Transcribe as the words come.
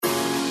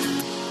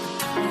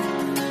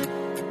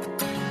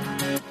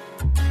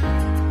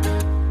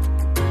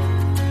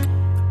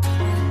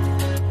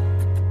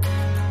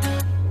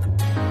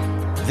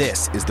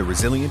This is the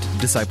Resilient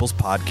Disciples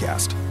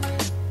Podcast,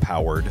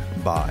 powered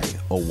by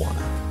Awana.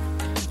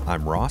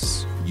 I'm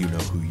Ross. You know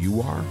who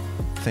you are.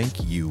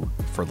 Thank you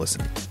for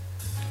listening.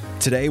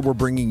 Today, we're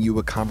bringing you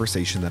a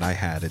conversation that I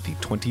had at the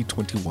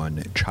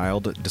 2021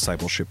 Child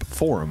Discipleship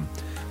Forum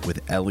with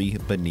Eli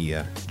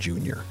Bonilla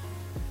Jr.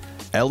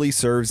 Eli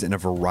serves in a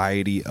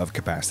variety of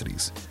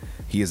capacities.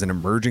 He is an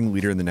emerging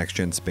leader in the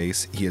next-gen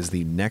space. He is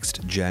the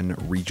next-gen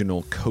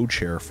regional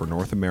co-chair for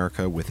North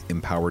America with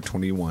Empower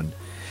 21.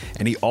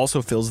 And he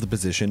also fills the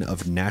position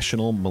of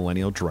National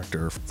Millennial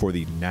Director for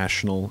the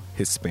National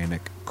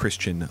Hispanic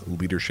Christian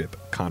Leadership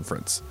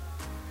Conference.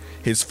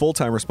 His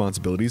full-time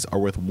responsibilities are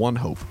with One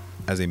Hope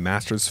as a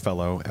Master's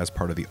Fellow as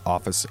part of the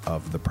Office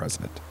of the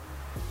President.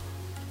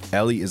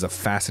 Eli is a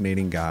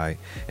fascinating guy,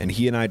 and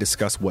he and I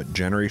discuss what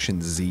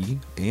Generation Z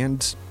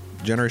and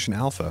Generation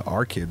Alpha,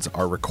 our kids,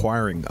 are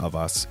requiring of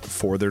us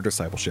for their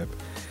discipleship.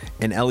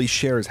 And Eli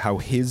shares how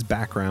his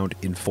background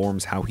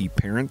informs how he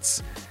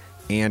parents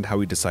and how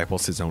he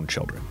disciples his own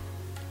children.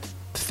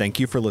 Thank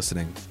you for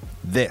listening.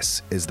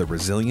 This is the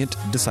Resilient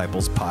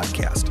Disciples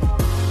Podcast.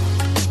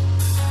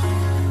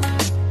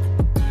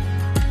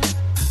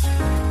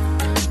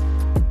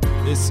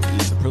 This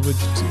is a privilege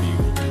to be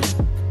able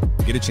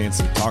to get a chance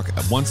to talk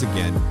once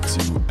again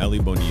to Eli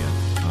Bonilla.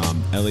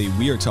 Eli,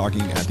 we are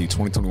talking at the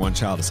 2021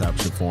 Child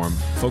Discipleship Forum.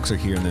 Folks are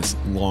hearing this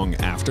long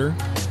after,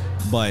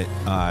 but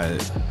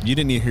you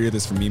didn't need to hear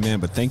this from me,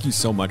 man, but thank you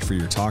so much for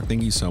your talk.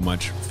 Thank you so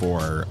much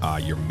for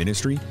your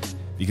ministry,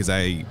 because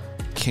I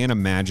can't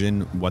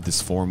imagine what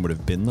this forum would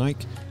have been like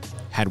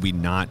had we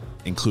not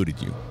included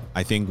you.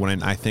 I think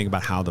when I think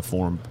about how the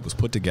forum was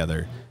put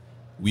together,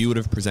 we would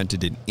have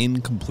presented an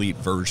incomplete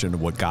version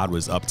of what God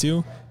was up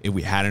to if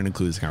we hadn't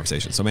included this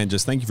conversation. So, man,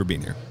 just thank you for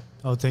being here.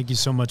 Oh, thank you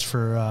so much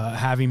for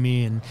having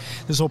me. And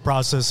this whole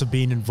process of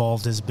being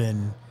involved has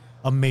been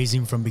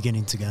amazing from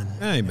beginning to end.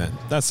 Hey, man,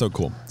 that's so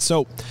cool.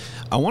 So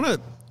I want to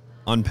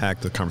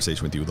unpack the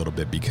conversation with you a little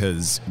bit,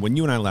 because when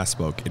you and I last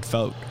spoke,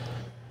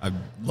 I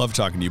love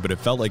talking to you, but it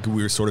felt like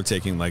we were sort of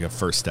taking like a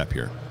first step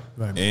here.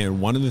 Right.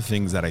 And one of the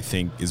things that I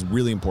think is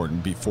really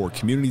important for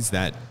communities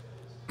that,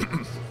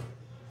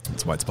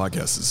 that's why it's a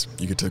podcast, is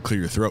you get to clear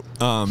your throat.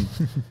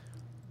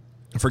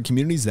 For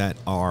communities that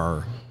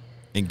are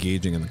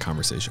engaging in the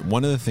conversation,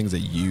 one of the things that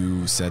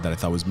you said that I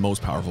thought was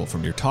most powerful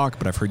from your talk,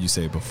 but I've heard you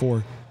say it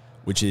before,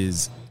 which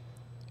is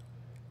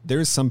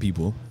there's some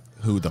people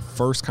who the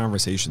first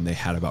conversation they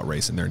had about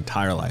race in their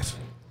entire life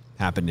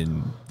happened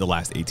in the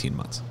last 18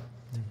 months.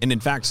 And in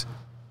fact,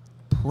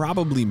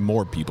 probably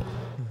more people.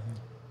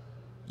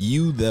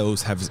 You,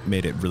 those, have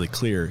made it really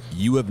clear.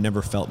 You have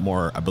never felt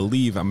more, I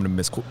believe, I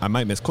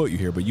might misquote you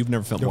here, but you've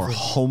never felt more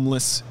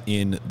homeless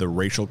in the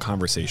racial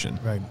conversation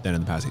than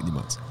in the past 18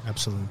 months.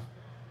 Absolutely.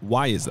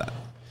 Why is that?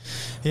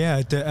 Yeah,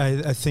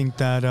 I think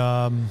that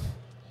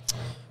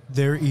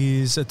there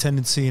is a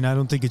tendency, and I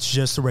don't think it's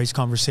just a race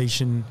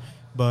conversation,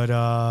 but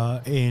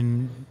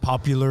in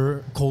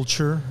popular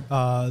culture,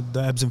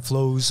 the ebbs and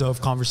flows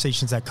of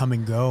conversations that come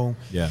and go,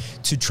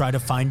 to try to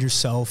find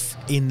yourself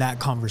in that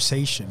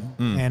conversation.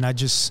 And I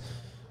just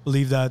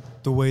believe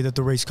that the way that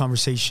the race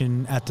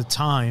conversation at the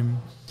time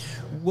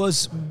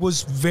was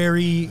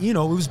very, it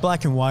was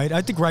black and white.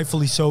 I think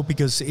rightfully so,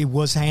 because it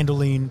was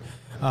handling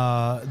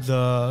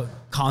the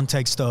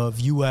context of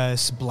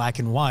U.S. black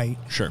and white.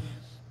 Sure.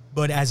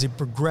 But as it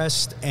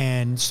progressed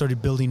and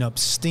started building up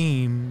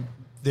steam,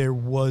 there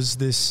was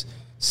this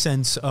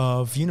sense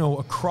of,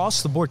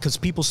 across the board, because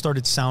people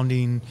started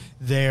sounding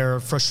their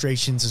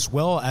frustrations, as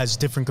well as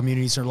different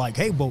communities are like,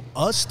 hey, well,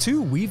 us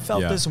too, we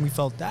felt this and we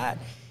felt that.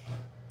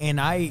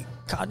 And I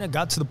kind of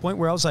got to the point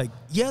where I was like,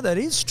 yeah, that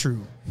is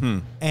true.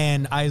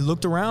 And I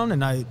looked around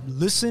and I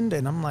listened,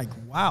 and I'm like,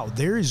 wow,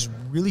 there is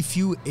really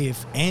few,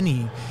 if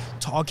any,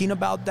 talking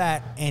about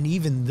that. And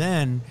even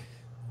then,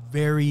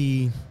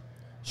 very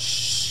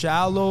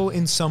shallow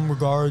in some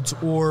regards,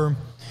 or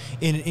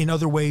in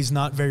other ways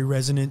not very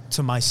resonant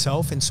to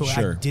myself. And so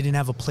I didn't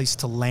have a place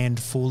to land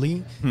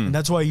fully. And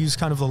that's why I use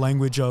kind of the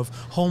language of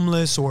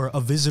homeless or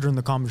a visitor in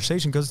the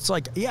conversation, because it's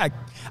like, yeah,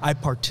 I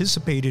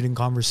participated in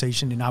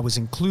conversation and I was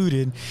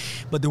included,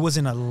 but there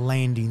wasn't a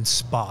landing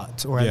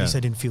spot, or at least I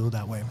didn't feel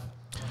that way.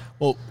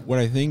 Well, what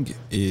I think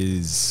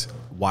is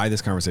why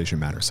this conversation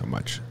matters so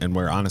much, and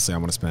where honestly I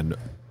want to spend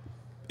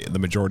the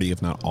majority,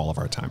 if not all of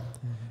our time,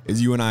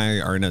 is you and I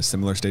are in a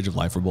similar stage of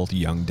life. We're both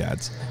young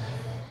dads.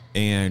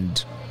 And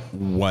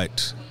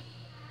what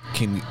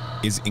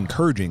is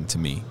encouraging to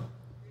me,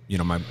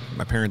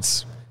 my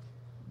parents,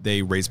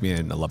 they raised me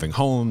in a loving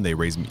home. They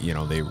raised me,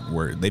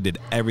 they did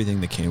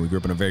everything they can. We grew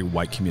up in a very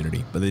white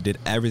community, but they did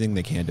everything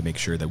they can to make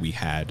sure that we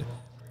had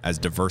as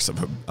diverse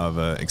of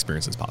a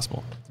experience as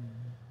possible.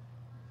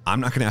 I'm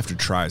not going to have to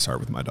try as hard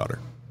with my daughter.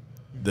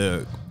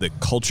 The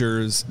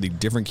cultures, the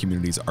different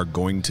communities are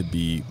going to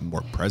be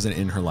more present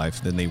in her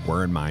life than they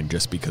were in mine,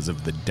 just because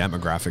of the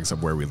demographics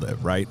of where we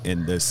live, right?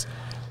 And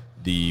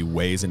the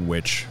ways in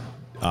which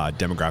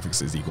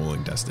demographics is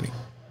equaling destiny.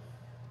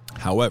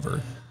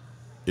 However,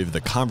 if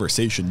the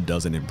conversation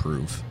doesn't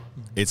improve,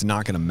 it's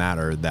not going to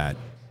matter that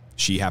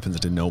she happens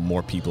to know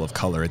more people of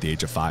color at the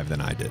age of 5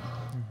 than I did.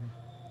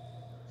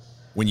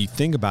 When you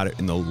think about it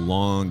in the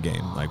long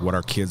game, like what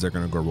our kids are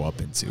going to grow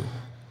up into,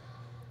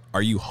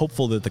 are you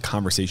hopeful that the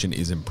conversation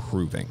is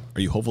improving?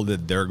 Are you hopeful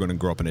that they're going to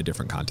grow up in a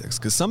different context?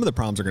 Because some of the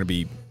problems are going to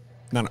be,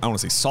 I don't want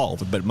to say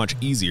solved, but much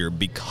easier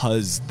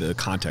because the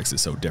context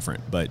is so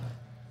different. But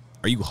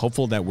are you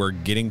hopeful that we're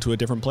getting to a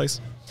different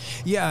place?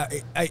 Yeah,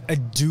 I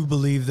do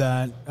believe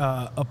that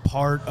a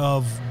part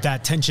of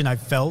that tension I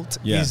felt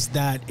is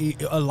that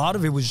a lot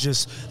of it was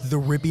just the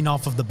ripping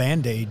off of the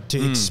Band-Aid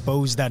to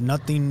expose that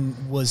nothing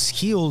was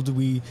healed.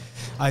 We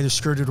either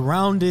skirted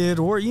around it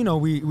or,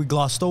 we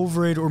glossed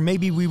over it, or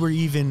maybe we were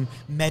even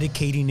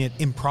medicating it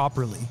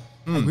improperly.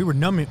 Like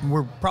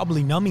we're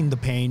probably numbing the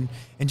pain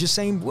and just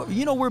saying,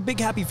 we're a big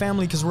happy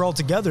family because we're all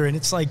together. And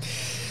it's like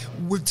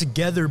we're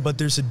together, but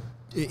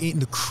in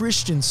the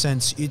Christian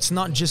sense, it's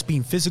not just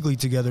being physically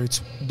together.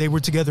 They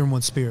were together in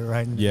one spirit,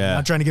 right? And I'm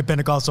not trying to get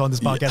Pentecostal on this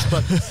podcast,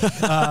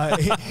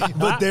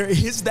 but there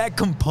is that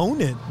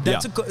component.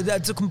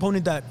 That's a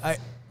component that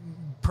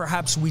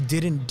perhaps we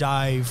didn't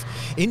dive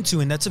into,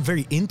 and that's a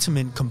very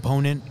intimate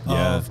component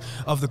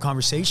of the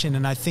conversation.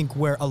 And I think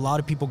where a lot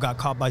of people got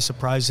caught by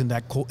surprise in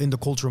the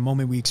cultural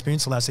moment we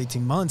experienced the last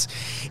 18 months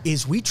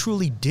is we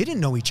truly didn't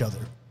know each other.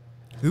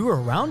 We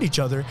were around each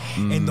other.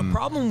 And the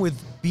problem with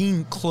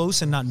being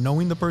close and not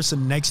knowing the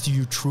person next to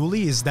you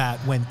truly is that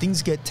when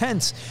things get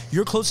tense,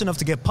 you're close enough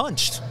to get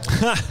punched.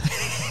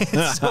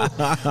 So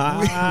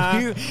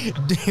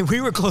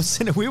we were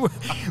close enough. We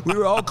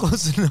were all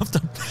close enough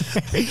to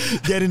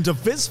get into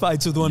fist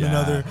fights with one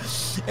another.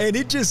 And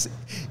it just,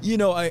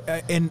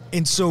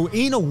 and so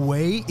in a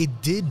way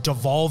it did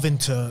devolve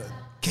into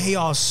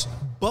chaos,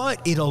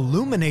 but it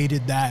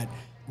illuminated that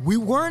we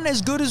weren't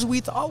as good as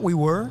we thought we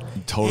were.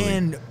 Totally.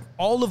 And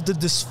all of the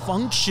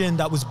dysfunction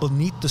that was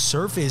beneath the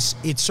surface,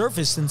 it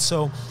surfaced. And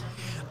so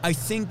I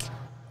think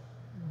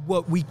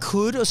what we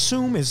could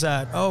assume is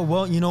that,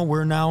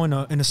 we're now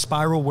in a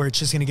spiral where it's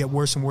just going to get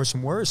worse and worse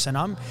and worse. And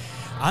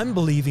I'm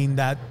believing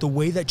that the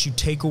way that you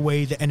take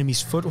away the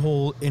enemy's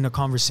foothold in a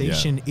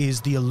conversation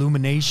is the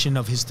illumination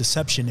of his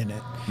deception in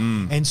it.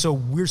 And so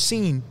we're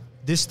seeing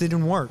this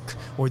didn't work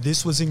or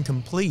this was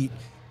incomplete.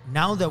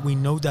 Now that we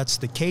know that's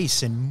the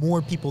case, and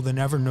more people than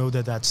ever know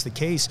that that's the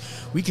case,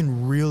 we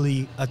can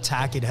really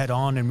attack it head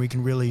on, and we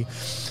can really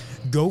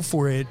go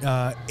for it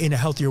in a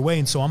healthier way.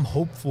 And so I'm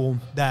hopeful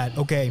that,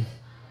 okay,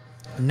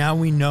 now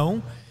we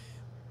know,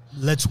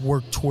 let's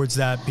work towards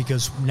that,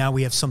 because now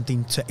we have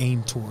something to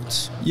aim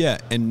towards. Yeah,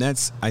 and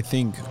that's, I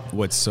think,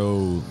 what's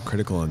so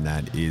critical in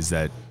that is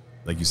that,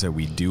 like you said,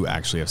 we do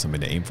actually have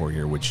something to aim for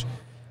here, which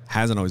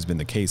hasn't always been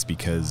the case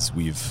because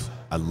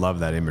I love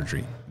that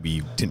imagery.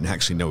 We didn't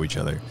actually know each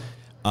other.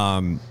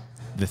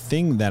 The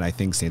thing that I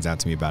think stands out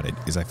to me about it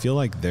is I feel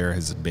like there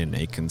has been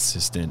a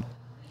consistent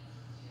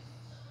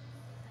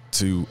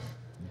to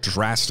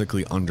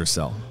drastically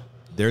undersell.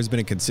 There's been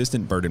a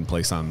consistent burden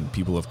placed on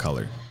people of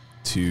color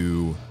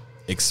to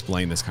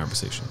explain this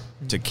conversation,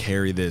 to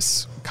carry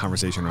this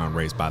conversation around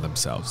race by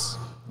themselves,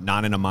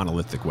 not in a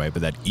monolithic way,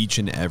 but that each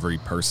and every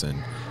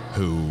person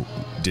who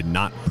did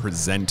not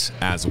present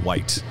as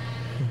white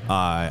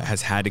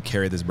has had to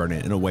carry this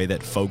burden in a way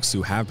that folks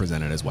who have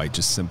presented as white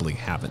just simply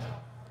haven't.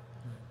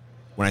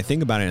 When I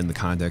think about it in the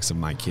context of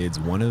my kids,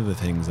 one of the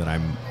things that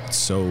I'm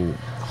so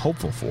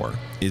hopeful for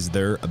is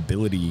their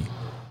ability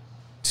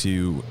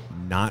to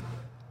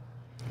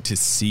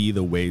see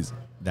the ways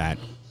that,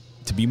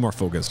 to be more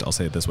focused, I'll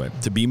say it this way,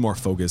 to be more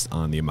focused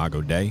on the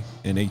Imago Dei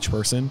in each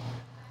person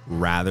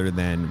rather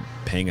than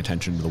paying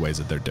attention to the ways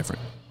that they're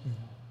different.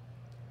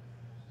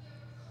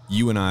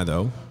 You and I,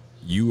 though,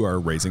 you are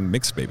raising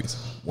mixed babies.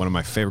 One of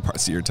my favorite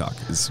parts of your talk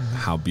is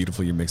how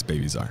beautiful your mixed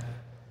babies are.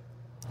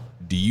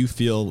 Do you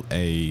feel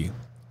a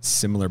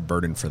similar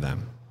burden for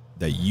them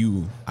that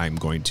you, I'm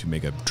going to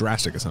make a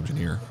drastic assumption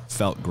here,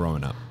 felt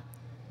growing up?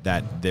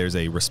 That there's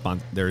a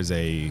response,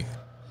 the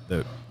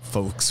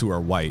folks who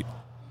are white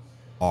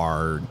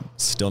are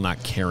still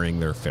not carrying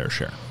their fair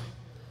share.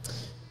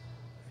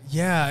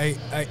 Yeah,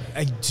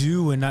 I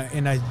do, and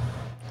I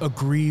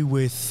agree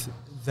with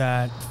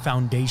that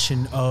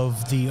foundation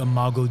of the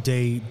Imago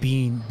Dei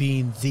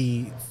being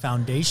the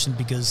foundation,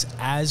 because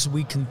as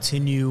we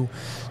continue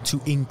to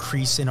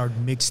increase in our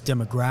mixed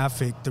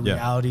demographic, the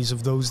realities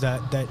of those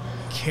that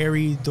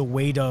carry the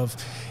weight of,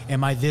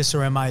 am I this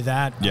or am I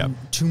that? I'm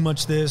too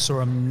much this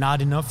or I'm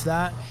not enough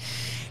that.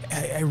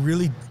 I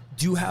really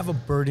do have a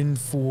burden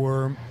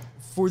for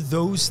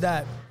those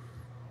that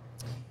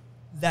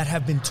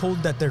have been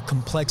told that their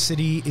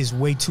complexity is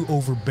way too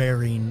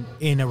overbearing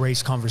in a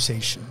race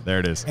conversation. There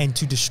it is. And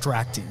too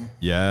distracting.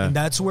 Yeah. And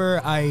that's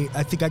where I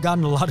think I got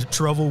in a lot of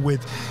trouble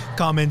with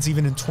comments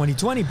even in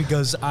 2020,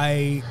 because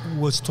I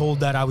was told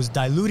that I was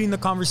diluting the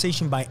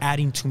conversation by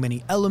adding too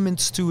many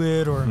elements to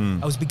it, or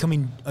I was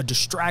becoming a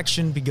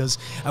distraction because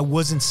I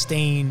wasn't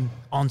staying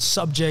on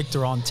subject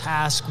or on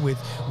task with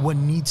what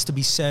needs to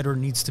be said or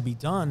needs to be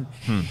done.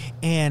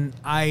 And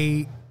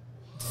I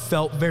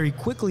felt very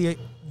quickly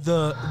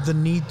the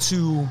need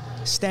to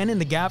stand in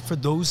the gap for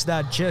those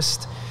that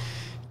just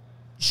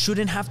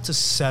shouldn't have to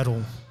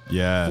settle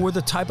Yeah. for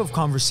the type of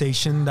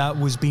conversation that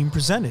was being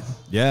presented.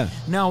 Yeah.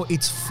 Now,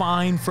 it's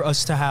fine for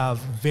us to have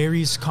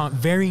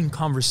varying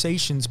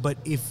conversations, but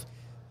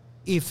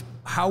if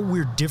how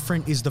we're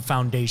different is the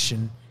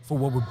foundation for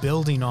what we're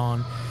building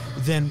on,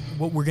 then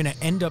what we're going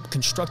to end up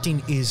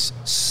constructing is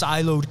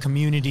siloed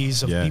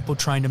communities of people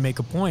trying to make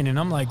a point. And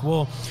I'm like,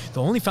 well,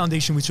 the only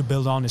foundation we should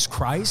build on is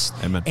Christ.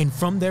 Amen. And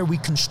from there, we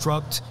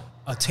construct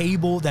a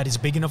table that is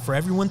big enough for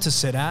everyone to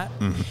sit at.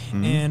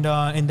 Mm-hmm.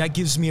 And that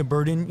gives me a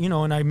burden, you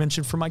know, and I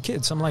mentioned for my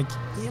kids, I'm like,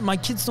 my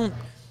kids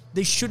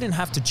they shouldn't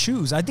have to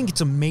choose. I think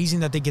it's amazing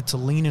that they get to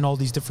lean in all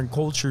these different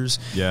cultures.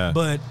 Yeah.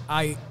 But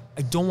I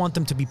don't want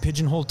them to be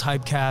pigeonholed,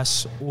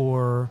 typecast,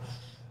 or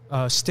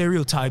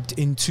stereotyped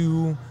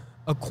into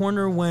a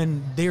corner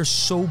when they're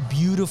so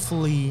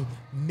beautifully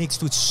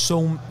mixed with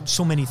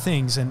so many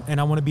things.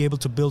 And I want to be able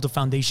to build a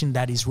foundation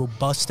that is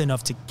robust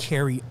enough to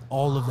carry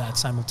all of that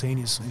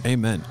simultaneously.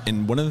 Amen.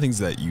 And one of the things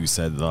that you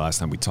said the last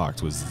time we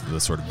talked was the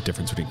sort of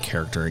difference between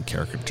character and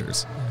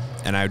caricatures.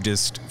 And I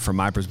just, from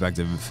my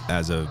perspective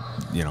as a,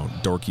 you know,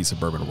 dorky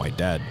suburban white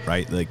dad,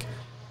 right? Like,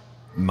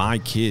 my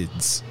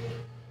kids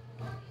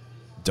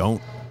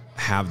don't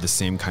have the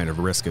same kind of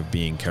risk of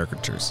being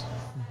caricatures.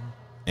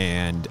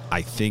 And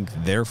I think,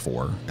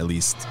 therefore, at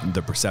least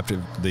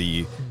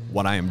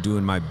what I am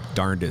doing my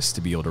darndest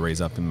to be able to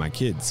raise up in my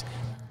kids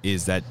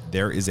is that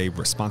there is a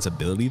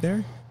responsibility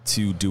there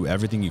to do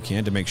everything you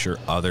can to make sure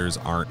others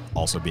aren't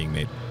also being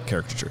made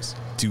caricatures,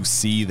 to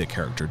see the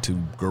character, to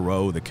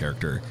grow the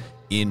character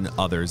in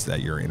others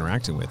that you're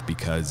interacting with,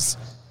 because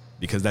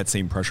that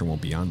same pressure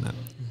won't be on them.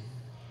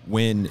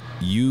 When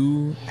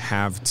you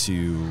have to,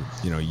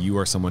 you know, you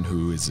are someone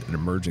who is an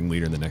emerging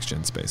leader in the next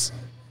gen space,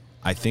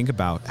 I think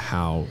about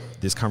how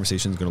this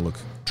conversation is going to look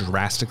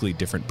drastically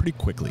different pretty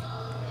quickly,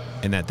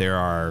 and that there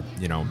are,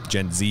 you know,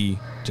 Gen Z,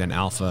 Gen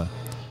Alpha,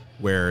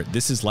 where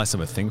this is less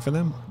of a thing for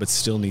them, but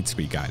still needs to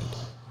be guided.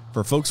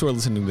 For folks who are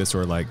listening to this who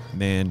are like,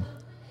 man,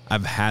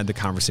 I've had the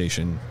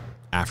conversation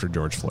after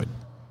George Floyd.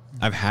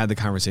 I've had the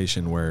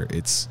conversation where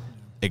it's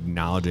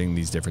acknowledging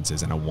these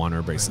differences, and I want to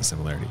embrace the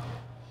similarity.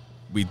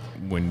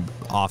 When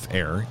off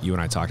air, you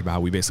and I talked about how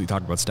we basically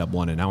talked about step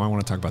one, and now I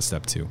want to talk about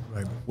step two,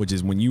 which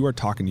is when you are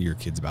talking to your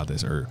kids about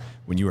this, or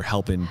when you are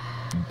helping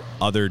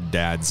other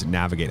dads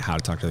navigate how to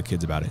talk to their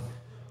kids about it.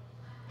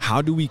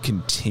 How do we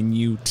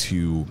continue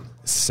to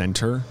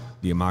center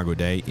the Imago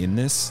Dei in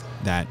this,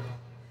 that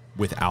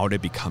without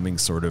it becoming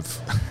sort of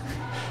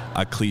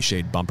a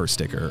cliched bumper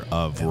sticker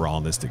of we're all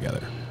in this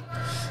together?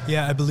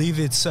 Yeah, I believe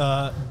it's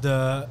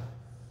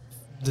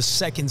the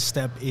second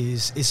step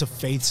is a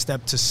faith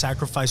step to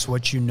sacrifice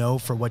what you know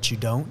for what you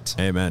don't.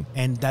 Amen.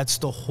 And that's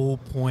the whole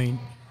point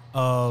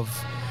of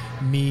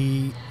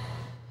me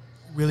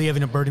really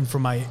having a burden for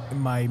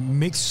my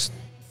mixed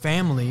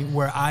family,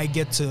 where I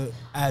get to,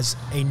 as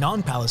a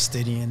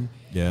non-Palestinian,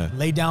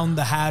 lay down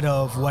the hat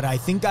of what I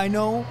think I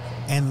know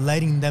and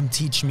letting them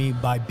teach me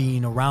by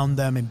being around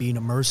them and being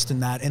immersed in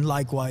that. And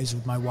likewise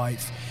with my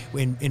wife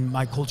in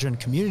my culture and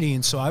community.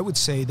 And so I would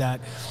say that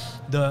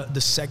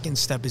the second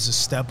step is a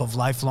step of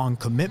lifelong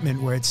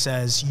commitment, where it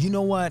says, you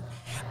know what,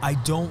 I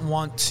don't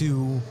want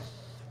to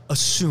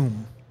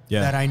assume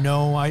that I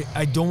know.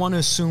 I don't want to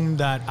assume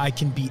that I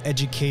can be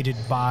educated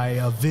by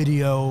a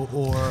video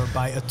or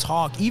by a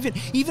talk,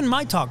 even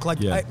my talk. Like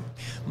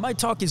my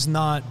talk is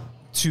not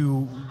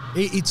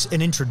it's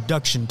an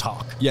introduction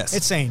talk. Yes.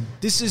 It's saying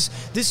this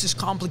is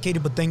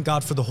complicated, but thank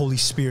God for the Holy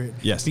Spirit.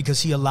 Yes. Because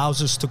he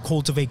allows us to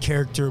cultivate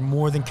character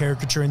more than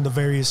caricature in the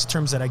various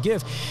terms that I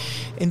give.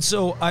 And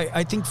so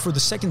I think for the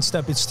second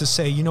step, it's to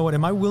say, you know what,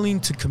 am I willing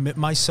to commit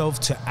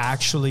myself to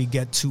actually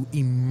get to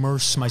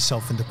immerse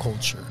myself in the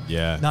culture?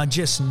 Yeah. Not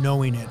just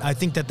knowing it. I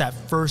think that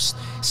first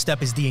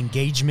step is the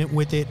engagement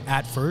with it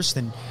at first,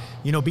 and,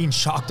 you know, being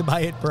shocked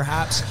by it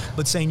perhaps,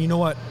 but saying, you know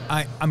what,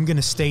 I'm going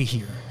to stay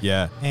here.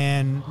 Yeah.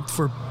 And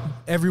for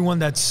everyone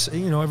that's,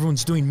 you know,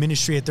 everyone's doing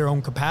ministry at their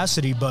own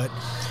capacity, but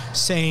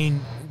saying,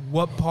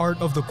 what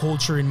part of the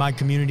culture in my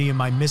community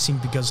am I missing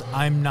because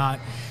I'm not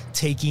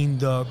taking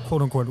the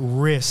quote unquote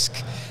risk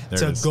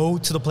to go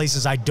to the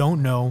places I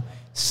don't know,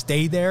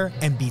 stay there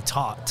and be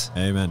taught.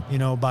 Amen. You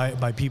know,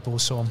 by people.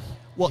 So,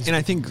 well, and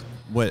I think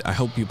what I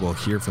hope people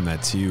hear from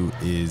that too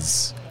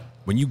is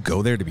when you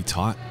go there to be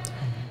taught,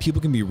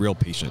 people can be real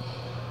patient.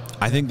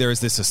 I think there is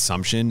this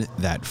assumption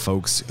that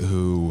folks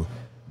who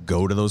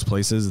go to those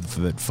places,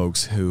 that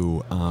folks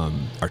who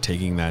are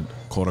taking that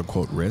quote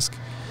unquote risk,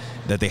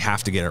 that they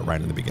have to get it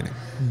right in the beginning.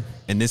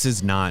 And this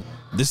is not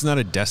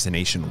a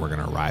destination we're going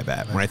to arrive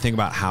at. When I think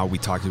about how we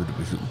talk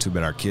to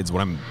about our kids,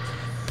 what I'm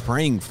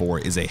praying for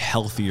is a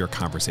healthier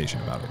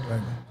conversation about it.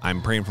 Right.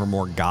 I'm praying for a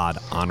more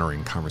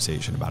God-honoring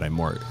conversation about it,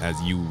 more,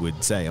 as you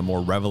would say, a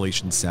more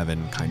Revelation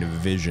 7 kind of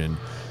vision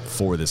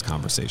for this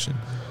conversation.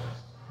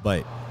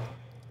 But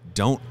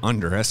don't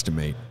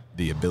underestimate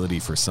the ability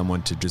for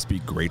someone to just be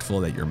grateful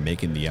that you're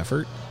making the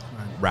effort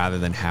rather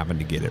than having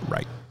to get it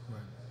right.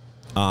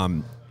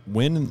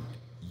 When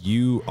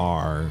you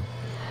are,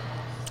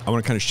 I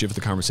want to kind of shift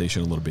the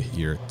conversation a little bit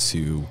here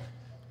to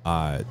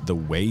the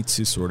way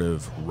to sort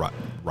of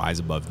rise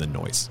above the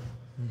noise.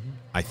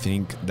 I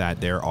think that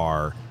there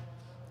are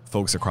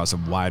folks across a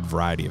wide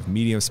variety of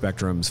media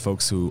spectrums,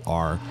 folks who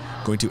are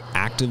going to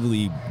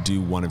actively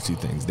do one of two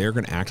things. They're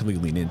going to actively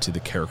lean into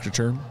the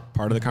caricature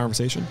part of the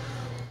conversation,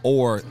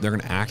 or they're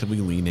going to actively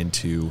lean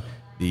into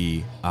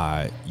the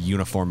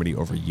uniformity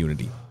over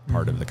unity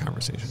part of the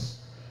conversation.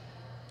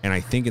 And I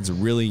think it's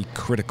really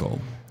critical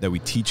that we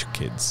teach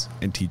kids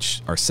and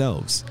teach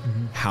ourselves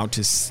how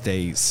to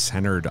stay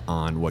centered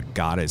on what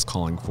God is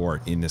calling for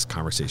in this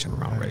conversation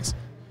around race.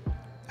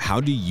 How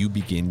do you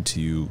begin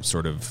to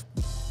sort of,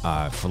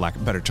 for lack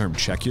of a better term,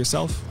 check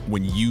yourself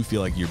when you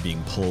feel like you're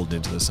being pulled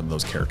into some of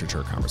those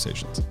caricature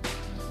conversations?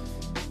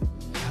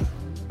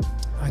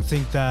 I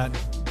think that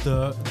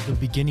the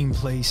beginning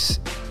place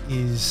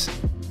is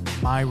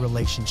my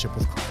relationship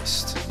with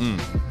Christ. It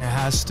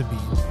has to be.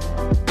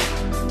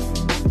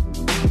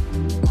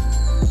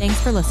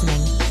 Thanks for listening.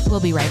 We'll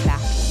be right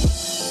back.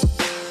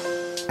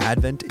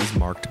 Advent is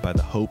marked by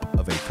the hope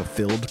of a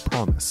fulfilled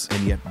promise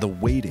and yet the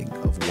waiting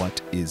of what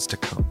is to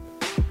come.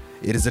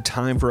 It is a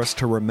time for us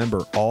to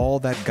remember all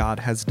that God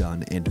has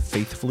done and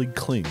faithfully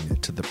cling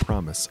to the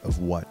promise of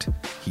what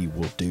He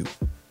will do.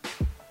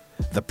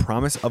 The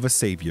Promise of a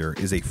Savior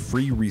is a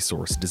free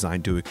resource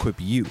designed to equip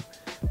you,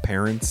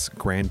 parents,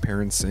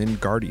 grandparents,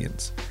 and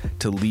guardians,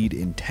 to lead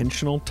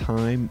intentional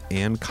time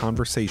and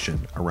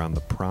conversation around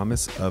the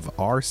promise of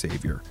our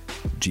Savior,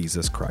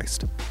 Jesus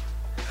Christ.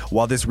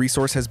 While this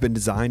resource has been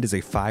designed as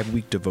a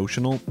 5-week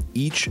devotional,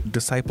 each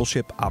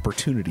discipleship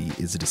opportunity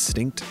is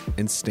distinct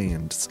and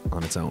stands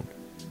on its own.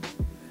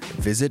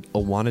 Visit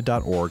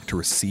awana.org to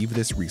receive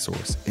this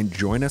resource and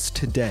join us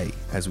today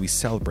as we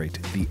celebrate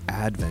the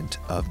advent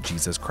of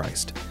Jesus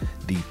Christ,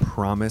 the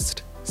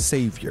promised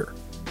Savior,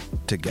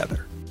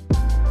 together.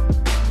 Because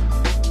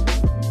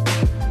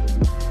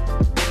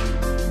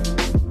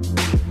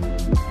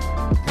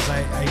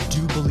I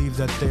do believe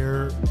that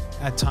there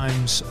at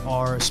times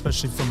are,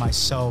 especially for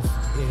myself,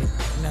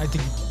 and I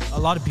think a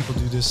lot of people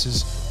do this,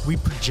 is we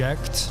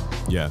project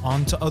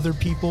onto other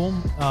people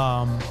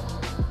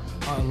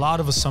a lot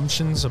of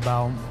assumptions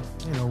about,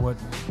 what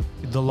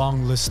the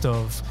long list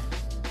of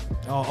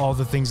all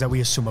the things that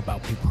we assume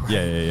about people. Right?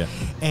 Yeah.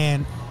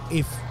 And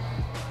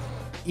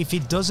if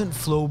it doesn't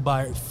flow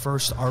by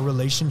first our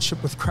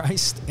relationship with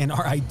Christ and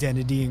our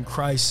identity in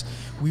Christ,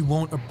 we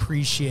won't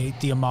appreciate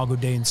the Imago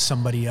Dei in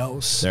somebody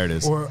else. There it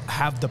is. Or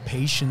have the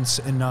patience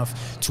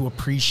enough to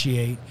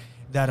appreciate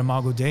that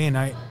Imago Dei. And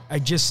I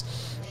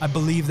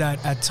believe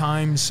that at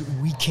times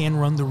we can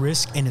run the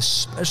risk, and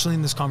especially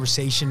in this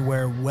conversation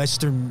where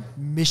Western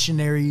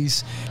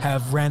missionaries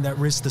have ran that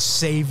risk, the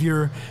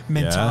savior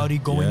mentality,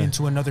 going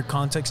into another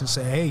context and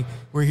say, hey,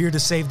 we're here to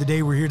save the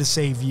day, we're here to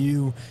save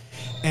you.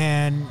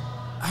 And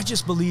I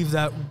just believe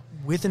that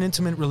with an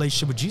intimate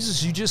relationship with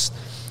Jesus,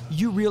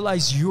 you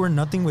realize you are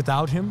nothing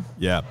without Him.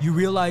 Yeah. You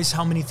realize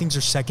how many things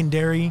are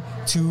secondary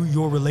to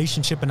your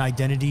relationship and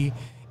identity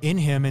in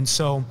Him. And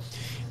so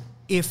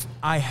if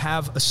I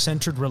have a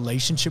centered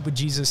relationship with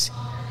Jesus,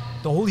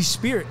 the Holy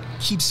Spirit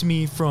keeps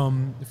me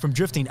from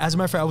drifting. As a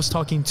matter of fact, I was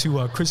talking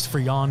to Christopher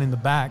Yon in the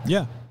back.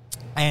 Yeah.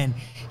 And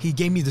he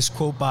gave me this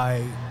quote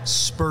by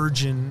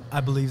Spurgeon, I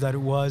believe that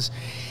it was.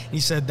 He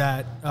said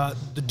that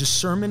the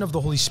discernment of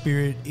the Holy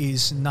Spirit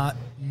is not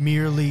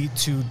merely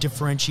to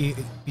differentiate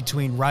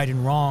between right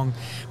and wrong,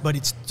 but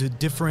it's to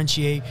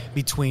differentiate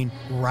between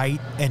right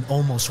and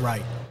almost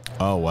right.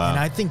 Oh, wow. And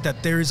I think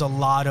that there is a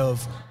lot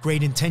of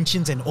great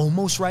intentions and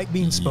almost right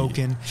being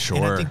spoken. Sure.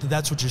 And I think that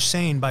that's what you're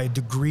saying by a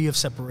degree of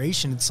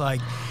separation. It's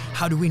like,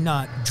 how do we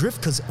not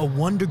drift? Because a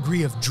 1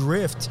 degree of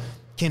drift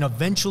can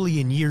eventually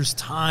in years'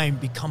 time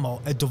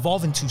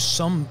devolve into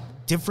some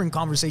different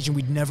conversation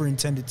we'd never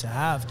intended to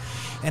have.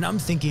 And I'm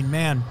thinking,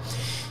 man,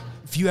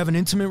 if you have an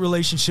intimate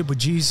relationship with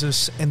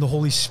Jesus and the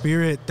Holy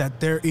Spirit, that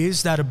there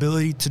is that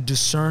ability to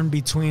discern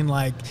between,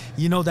 like,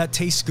 that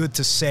tastes good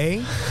to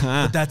say,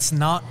 but that's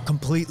not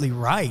completely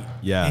right.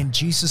 Yeah. And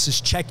Jesus is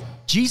checking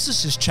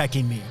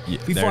me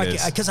before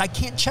because I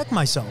can't check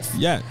myself.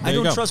 Yeah. I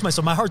don't trust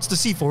myself. My heart's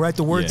deceitful, right?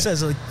 The word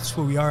says that's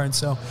who we are. And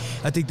so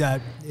I think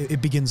that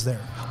it begins there.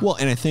 Well,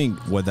 and I think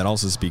what that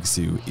also speaks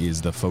to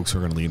is the folks who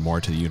are going to lean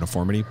more to the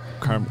uniformity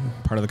part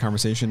of the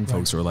conversation. Right.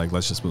 Folks who are like,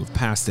 let's just move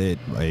past it,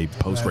 a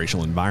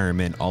post-racial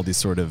environment, all these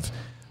sort of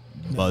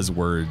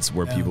buzzwords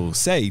where people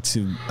say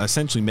to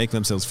essentially make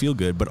themselves feel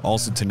good, but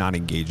also to not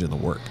engage in the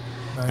work.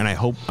 Right. And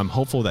I'm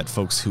hopeful that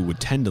folks who would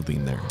tend to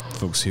lean there,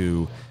 folks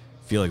who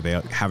feel like they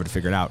have it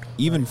figured out,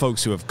 even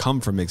folks who have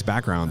come from mixed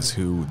backgrounds,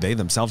 who they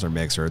themselves are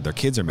mixed or their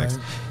kids are mixed,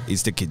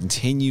 is to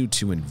continue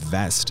to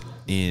invest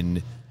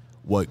in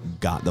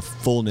the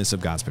fullness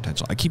of God's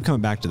potential. I keep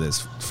coming back to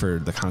this for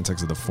the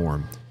context of the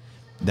forum,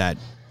 that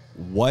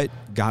what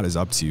God is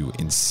up to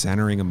in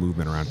centering a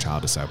movement around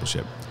child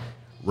discipleship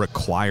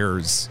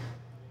requires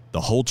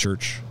the whole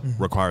church,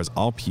 requires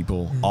all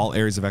people, all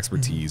areas of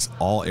expertise,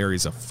 all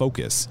areas of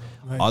focus.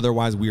 Right.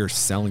 Otherwise, we are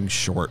selling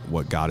short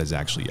what God is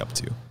actually up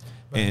to.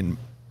 Right. And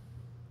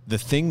the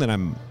thing that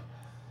I'm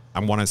I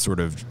want to sort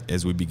of,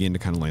 as we begin to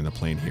kind of land the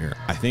plane here,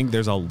 I think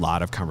there's a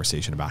lot of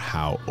conversation about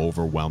how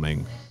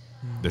overwhelming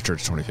the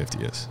Church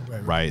 2050 is,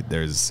 right?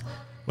 There's,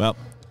 well,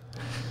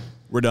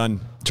 we're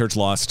done. Church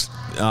lost.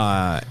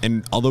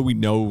 And although we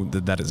know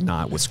that that is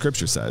not what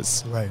Scripture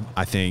says, Right.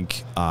 I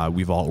think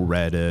we've all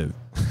read a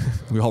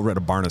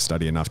Barna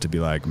study enough to be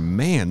like,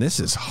 man, this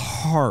is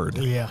hard.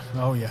 Yeah.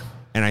 Oh, yeah.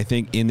 And I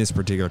think in this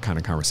particular kind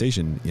of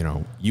conversation, you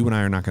know, you and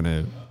I are not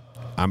going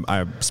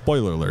to,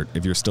 spoiler alert,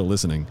 if you're still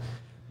listening,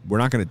 we're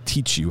not going to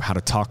teach you how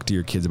to talk to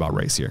your kids about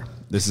race here.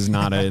 This is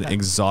not an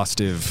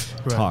exhaustive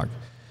talk.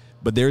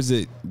 But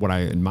what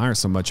I admire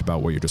so much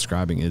about what you're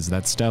describing is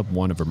that step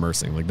one of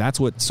immersing. Like, that's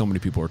what so many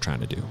people are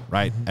trying to do,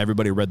 right? Mm-hmm.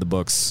 Everybody read the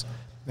books.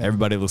 Yeah.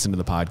 Everybody listened to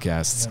the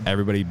podcasts. Yeah.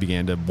 Everybody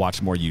began to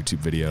watch more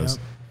YouTube videos.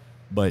 Yeah.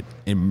 But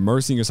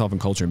immersing yourself in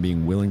culture and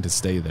being willing to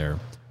stay there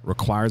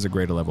requires a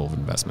greater level of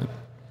investment.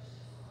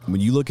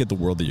 When you look at the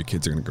world that your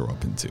kids are going to grow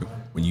up into,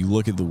 when you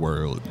look at the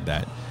world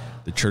that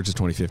the Church of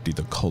 2050,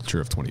 the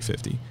culture of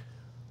 2050,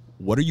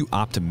 what are you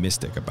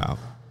optimistic about?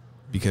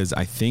 Because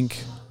I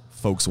think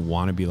folks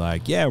want to be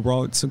like, yeah,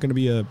 well, it's going to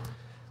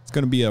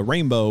be a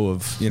rainbow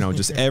of, you know,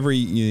 just every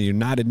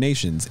United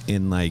Nations.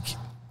 And like,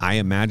 I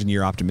imagine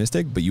you're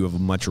optimistic, but you have a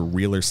much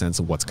realer sense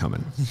of what's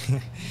coming.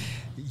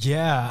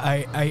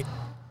 Yeah,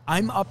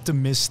 I'm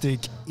optimistic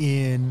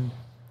in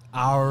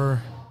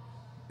our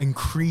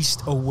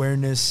increased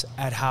awareness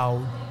at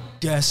how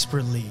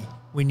desperately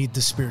we need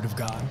the Spirit of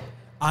God.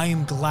 I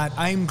am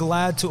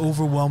glad to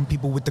overwhelm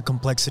people with the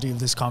complexity of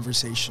this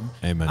conversation.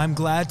 Amen. I'm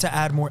glad to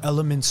add more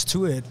elements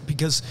to it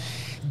because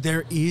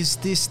there is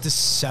this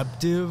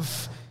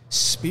deceptive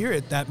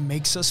spirit that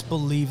makes us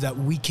believe that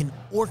we can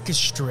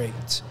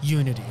orchestrate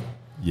unity.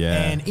 Yeah.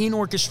 And in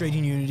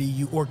orchestrating unity,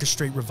 you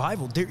orchestrate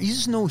revival. There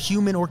is no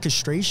human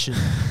orchestration.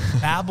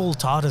 Babel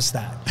taught us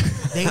that.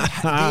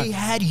 They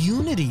had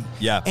unity.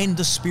 Yeah. And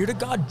the Spirit of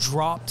God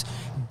dropped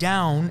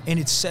down, and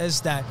it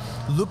says that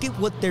look at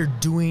what they're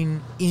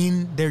doing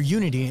in their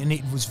unity. And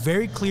it was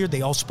very clear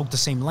they all spoke the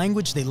same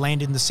language. They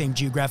landed in the same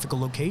geographical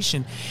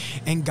location.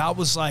 And God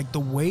was like, the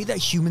way that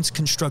humans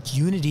construct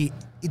unity,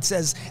 it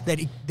says that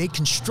they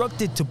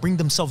constructed to bring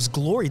themselves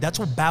glory. That's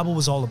what Babel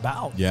was all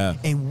about. Yeah.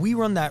 And we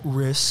run that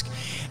risk.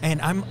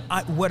 And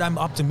what I'm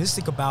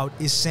optimistic about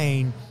is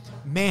saying,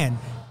 man,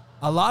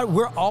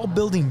 we're all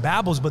building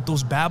Babels, but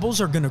those Babels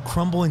are going to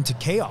crumble into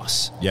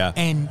chaos. Yeah.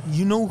 And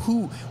you know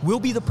who will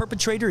be the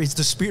perpetrator is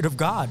the Spirit of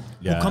God.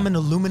 Yeah. Will come and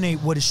illuminate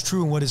what is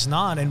true and what is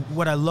not. And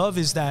what I love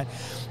is that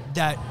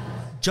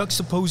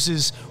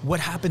juxtaposes what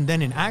happened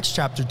then in Acts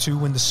chapter 2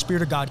 when the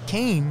Spirit of God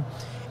came.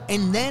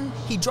 And then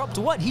he dropped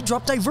what? He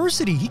dropped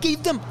diversity. He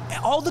gave them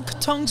all the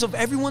tongues of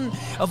everyone,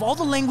 of all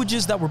the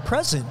languages that were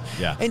present.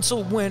 Yeah. And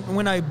so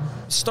when I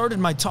started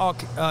my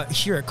talk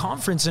here at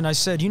conference and I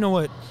said, you know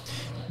what?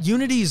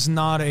 Unity is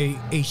not a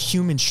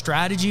human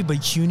strategy,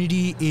 but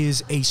unity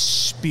is a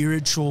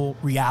spiritual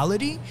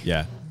reality.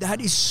 Yeah.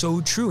 That is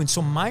so true. And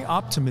so my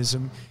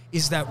optimism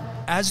is that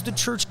as the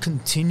church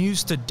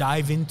continues to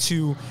dive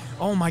into,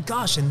 oh my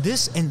gosh, and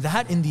this and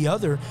that and the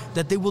other,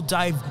 that they will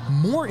dive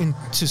more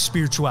into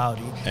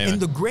spirituality. Amen.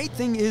 And the great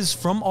thing is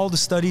from all the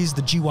studies,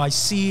 the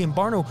GYC and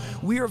Barno,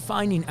 we are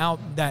finding out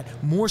that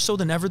more so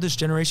than ever this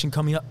generation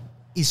coming up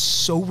is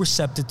so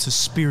receptive to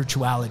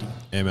spirituality.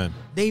 Amen.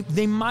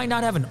 They might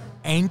not have an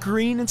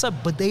anchoring and stuff,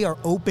 but they are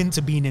open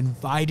to being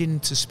invited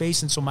into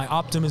space. And so my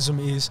optimism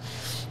is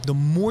the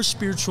more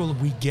spiritual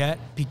we get,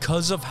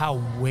 because of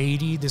how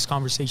weighty this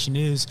conversation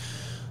is,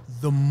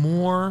 the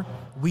more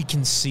we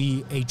can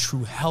see a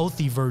true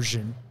healthy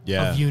version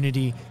of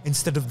unity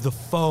instead of the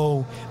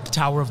faux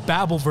Tower of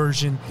Babel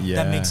version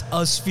that makes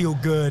us feel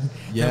good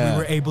that we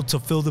were able to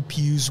fill the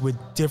pews with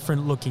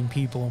different looking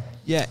people.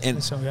 Yeah.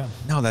 And so,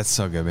 no, that's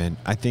so good, man.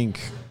 I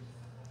think,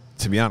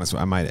 to be honest,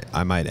 I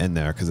might end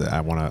there because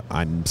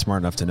I'm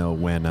smart enough to know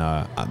when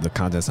the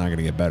content's not going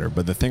to get better.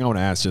 But the thing I want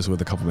to ask, just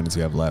with a couple minutes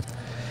we have left,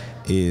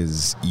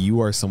 is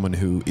you are someone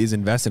who is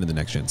invested in the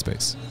next gen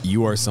space.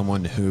 You are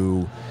someone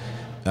who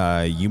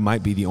you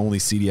might be the only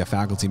CDF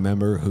faculty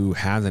member who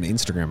has an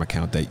Instagram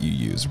account that you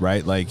use,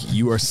 right? Like,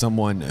 you are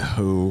someone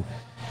who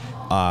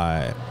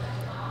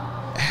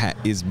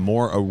is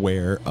more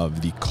aware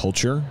of the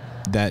culture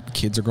that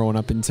kids are growing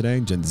up in today,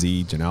 Gen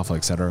Z, Gen Alpha,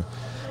 et cetera,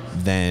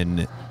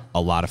 than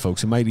a lot of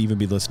folks who might even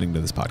be listening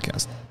to this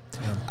podcast.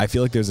 Yeah. I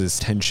feel like there's this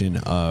tension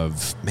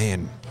of,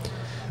 man,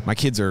 my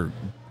kids are,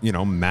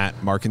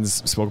 Matt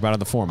Markins spoke about it in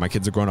the forum. My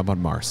kids are growing up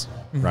on Mars,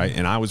 right?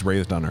 And I was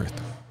raised on Earth.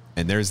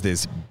 And there's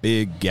this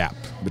big gap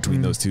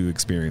between those two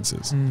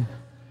experiences.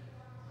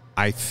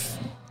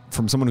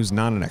 From someone who's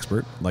not an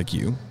expert like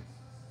you,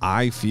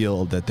 I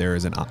feel that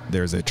there's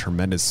a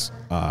tremendous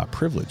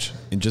privilege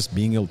in just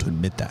being able to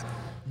admit that.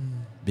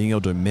 Being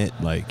able to admit,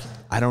 like,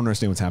 I don't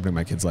understand what's happening in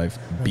my kid's life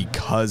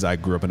because I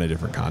grew up in a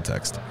different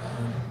context.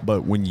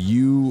 But when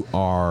you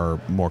are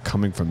more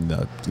coming from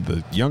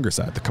the younger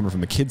side, coming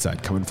from the kid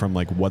side, coming from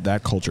like what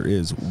that culture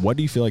is, what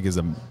do you feel like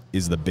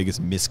is the biggest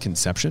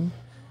misconception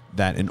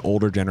that an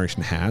older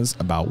generation has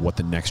about what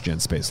the next gen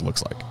space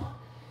looks like?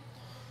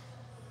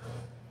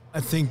 I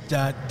think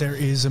that there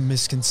is a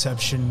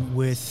misconception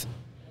with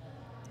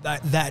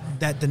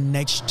that the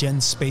next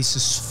gen space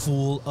is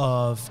full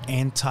of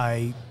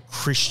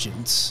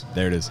anti-Christians.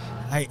 There it is.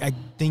 I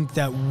think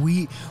that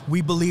we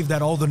believe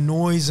that all the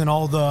noise and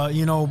all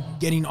the,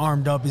 getting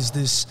armed up is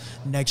this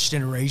next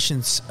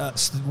generation.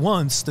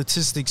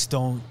 Statistics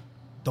don't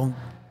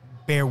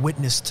bear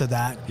witness to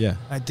that. Yeah.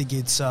 I think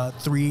it's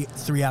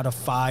 3 out of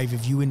 5.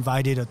 If you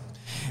invited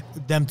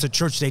them to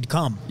church, they'd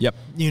come. Yep.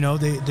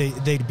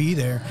 They'd be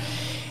there.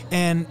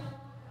 And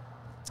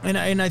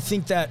I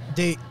think that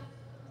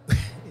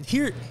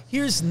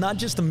here's not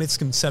just a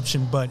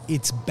misconception, but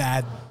it's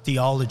bad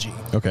theology.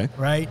 Okay.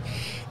 Right?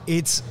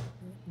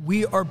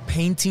 We are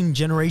painting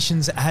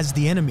generations as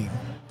the enemy.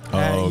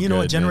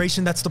 A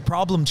generation that's the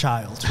problem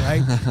child,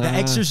 right? The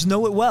Xers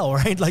know it well,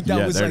 right? Like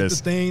that was like the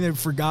thing they've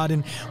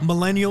forgotten.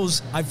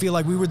 Millennials, I feel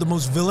like we were the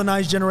most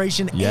villainized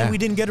generation, and we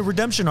didn't get a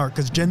redemption arc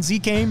because Gen Z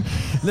came.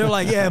 They're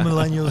like,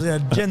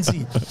 millennials, Gen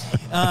Z.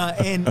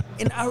 And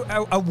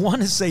I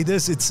want to say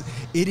this: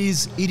 it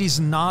is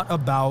not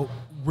about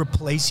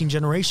replacing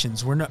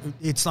generations.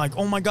 It's like,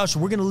 oh my gosh,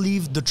 we're gonna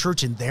leave the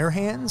church in their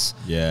hands.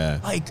 Yeah.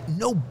 Like,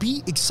 no,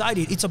 be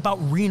excited. It's about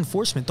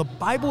reinforcement. The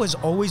Bible has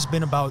always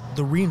been about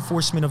the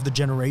reinforcement of the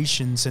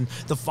generations and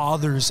the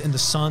fathers and the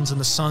sons and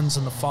the sons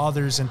and the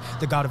fathers and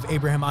the God of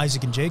Abraham,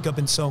 Isaac, and Jacob.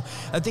 And so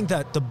I think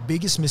that the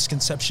biggest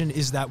misconception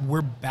is that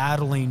we're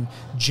battling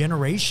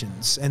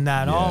generations and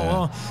that,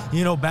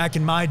 back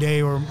in my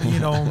day, or,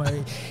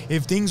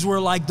 if things were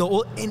like the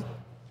old,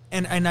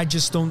 and I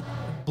just don't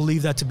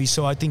believe that to be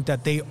so. I think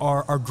that they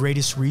are our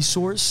greatest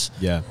resource.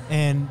 Yeah.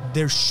 And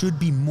there should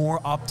be more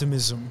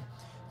optimism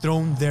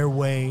thrown their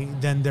way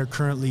than there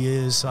currently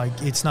is. Like,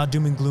 it's not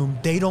doom and gloom.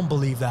 They don't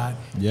believe that.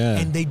 Yeah.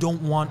 And they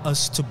don't want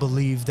us to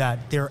believe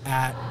that they're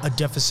at a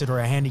deficit or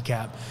a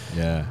handicap.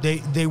 Yeah.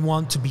 They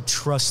want to be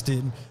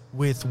trusted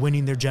with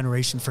winning their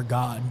generation for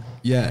God.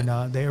 Yeah.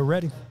 And they are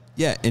ready.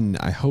 Yeah, and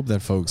I hope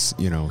that folks,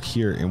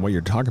 hear and what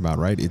you're talking about,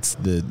 right?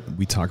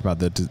 We talk about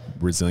the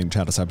resilient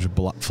child discipleship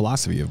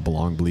philosophy of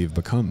belong, believe,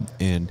 become,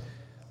 and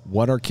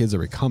what our kids are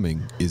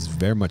becoming is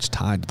very much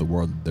tied to the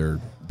world that they're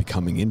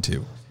becoming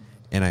into.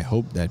 And I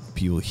hope that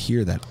people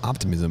hear that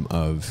optimism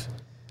of,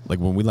 like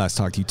when we last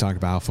talked, you talked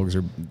about how folks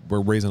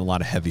we're raising a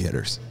lot of heavy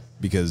hitters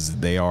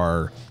because they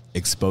are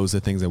exposed to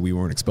things that we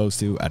weren't exposed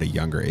to at a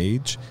younger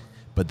age.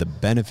 But the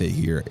benefit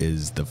here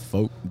is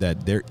that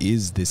there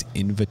is this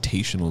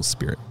invitational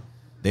spirit.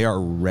 They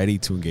are ready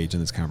to engage in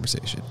this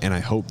conversation. And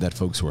I hope that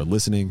folks who are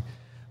listening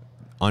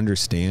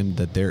understand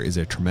that there is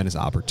a tremendous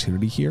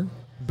opportunity here,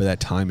 but that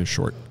time is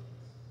short.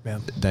 Yeah.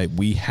 That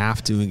we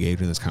have to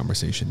engage in this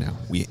conversation now.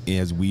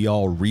 As we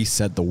all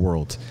reset the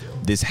world,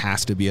 this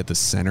has to be at the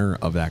center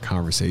of that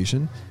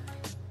conversation.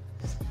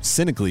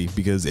 Cynically,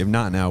 because if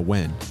not now,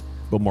 when?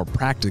 But more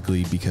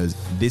practically, because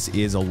this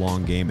is a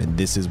long game and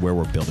this is where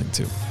we're building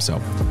to.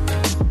 So...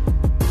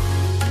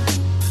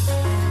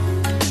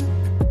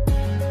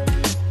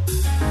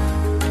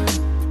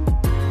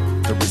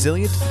 The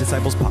Resilient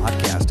Disciples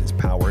podcast is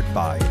powered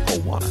by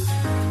Awana.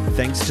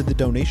 Thanks to the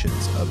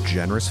donations of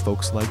generous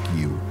folks like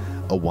you,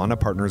 Awana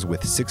partners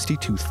with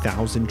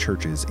 62,000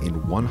 churches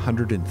in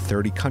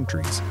 130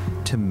 countries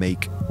to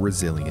make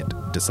resilient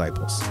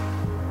disciples.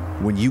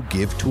 When you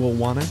give to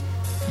Awana,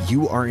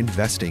 you are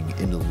investing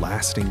in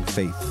lasting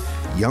faith,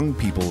 young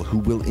people who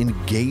will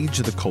engage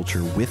the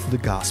culture with the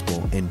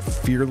gospel and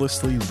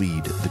fearlessly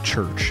lead the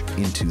church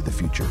into the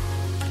future.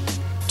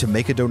 To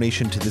make a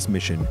donation to this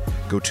mission,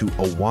 go to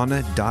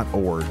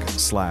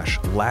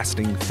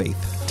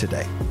awana.org/lastingfaith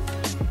today.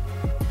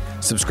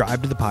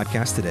 Subscribe to the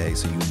podcast today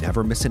so you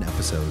never miss an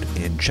episode,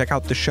 and check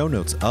out the show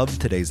notes of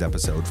today's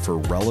episode for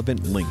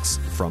relevant links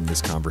from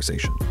this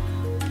conversation.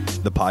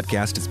 The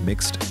podcast is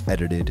mixed,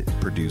 edited,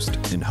 produced,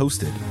 and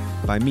hosted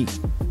by me,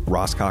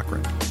 Ross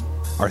Cochran.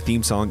 Our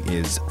theme song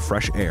is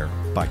Fresh Air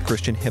by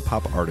Christian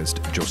hip-hop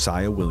artist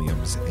Josiah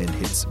Williams and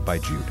hits by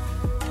Jude.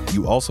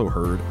 You also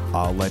heard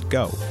I'll Let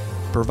Go,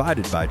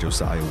 provided by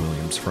Josiah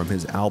Williams from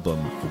his album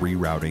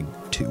Rerouting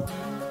 2.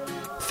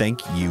 Thank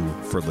you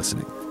for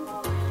listening.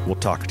 We'll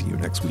talk to you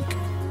next week.